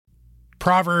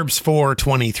Proverbs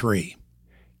 4:23.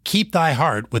 Keep thy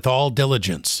heart with all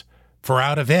diligence, for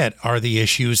out of it are the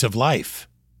issues of life.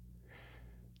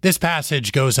 This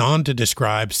passage goes on to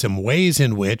describe some ways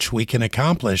in which we can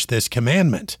accomplish this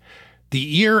commandment.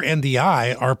 The ear and the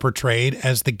eye are portrayed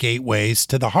as the gateways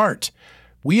to the heart.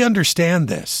 We understand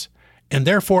this, and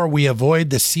therefore we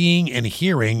avoid the seeing and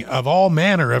hearing of all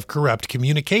manner of corrupt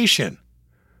communication.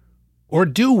 Or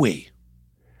do we?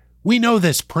 We know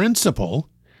this principle.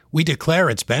 We declare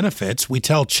its benefits. We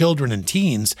tell children and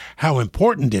teens how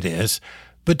important it is.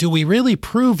 But do we really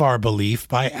prove our belief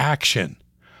by action?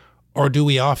 Or do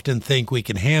we often think we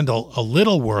can handle a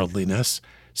little worldliness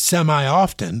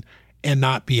semi-often and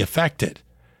not be affected?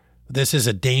 This is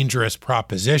a dangerous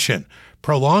proposition.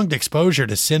 Prolonged exposure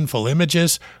to sinful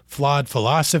images, flawed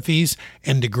philosophies,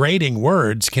 and degrading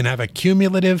words can have a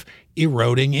cumulative,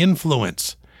 eroding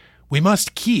influence. We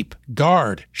must keep,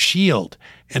 guard, shield,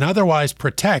 and otherwise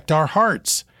protect our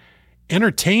hearts.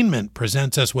 Entertainment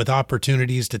presents us with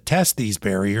opportunities to test these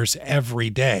barriers every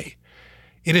day.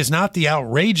 It is not the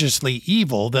outrageously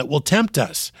evil that will tempt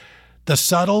us. The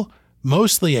subtle,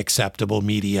 mostly acceptable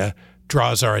media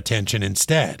draws our attention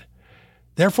instead.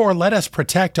 Therefore, let us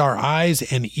protect our eyes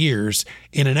and ears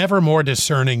in an ever more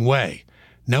discerning way,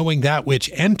 knowing that which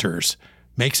enters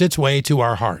makes its way to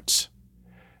our hearts.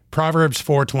 Proverbs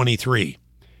 4:23.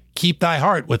 Keep thy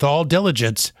heart with all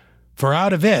diligence, for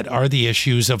out of it are the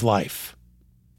issues of life.